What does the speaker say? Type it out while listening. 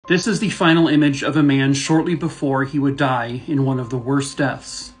This is the final image of a man shortly before he would die in one of the worst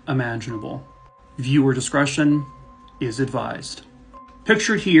deaths imaginable. Viewer discretion is advised.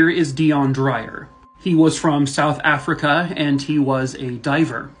 Pictured here is Deon Dreyer. He was from South Africa and he was a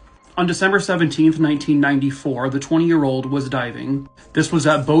diver. On December 17th, 1994, the 20-year-old was diving. This was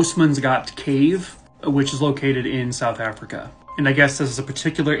at Boesmansgat Cave, which is located in South Africa. And I guess this is a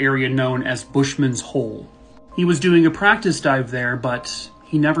particular area known as Bushman's Hole. He was doing a practice dive there, but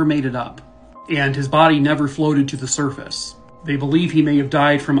he never made it up. And his body never floated to the surface. They believe he may have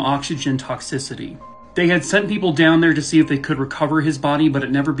died from oxygen toxicity. They had sent people down there to see if they could recover his body, but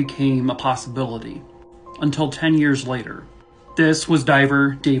it never became a possibility. Until 10 years later. This was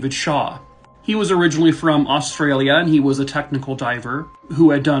diver David Shaw. He was originally from Australia and he was a technical diver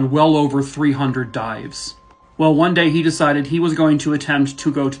who had done well over 300 dives. Well, one day he decided he was going to attempt to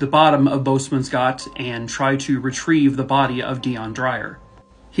go to the bottom of Boesmansgat and try to retrieve the body of Deon Dreyer.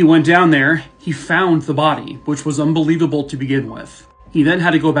 He went down there, he found the body, which was unbelievable to begin with. He then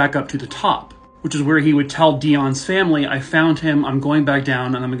had to go back up to the top, which is where he would tell Deon's family, I found him, I'm going back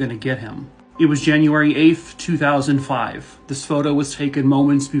down and I'm going to get him. It was January 8th, 2005. This photo was taken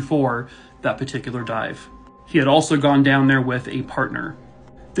moments before that particular dive. He had also gone down there with a partner.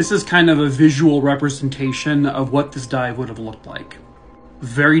 This is kind of a visual representation of what this dive would have looked like.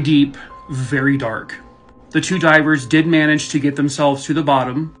 Very deep, very dark. The two divers did manage to get themselves to the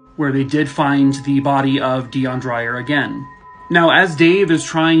bottom, where they did find the body of Deon Dreyer again. Now, as Dave is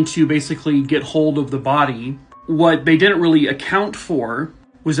trying to basically get hold of the body, what they didn't really account for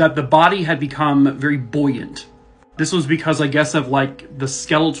was that the body had become very buoyant. This was because, I guess, of like the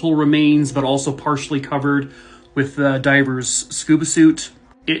skeletal remains, but also partially covered with the diver's scuba suit.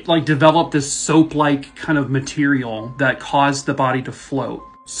 It like developed this soap-like kind of material that caused the body to float.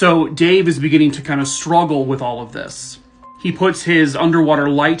 So Dave is beginning to kind of struggle with all of this. He puts his underwater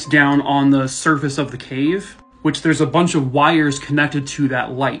light down on the surface of the cave, which there's a bunch of wires connected to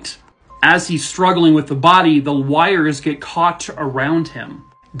that light. As he's struggling with the body, the wires get caught around him.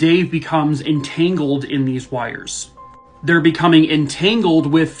 Dave becomes entangled in these wires. They're becoming entangled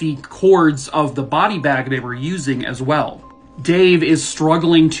with the cords of the body bag they were using as well. Dave is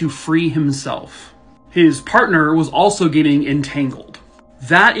struggling to free himself. His partner was also getting entangled.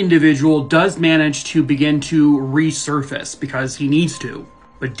 That individual does manage to begin to resurface because he needs to.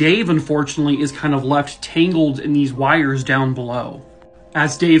 But Dave, unfortunately, is kind of left tangled in these wires down below.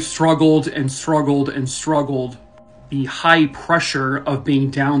 As Dave struggled and struggled and struggled, the high pressure of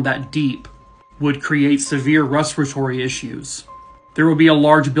being down that deep would create severe respiratory issues. There would be a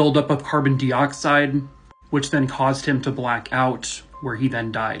large buildup of carbon dioxide, which then caused him to black out, where he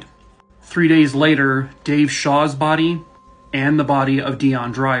then died. 3 days later, Dave Shaw's body and the body of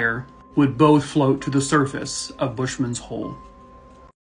Deon Dreyer would both float to the surface of Bushman's Hole.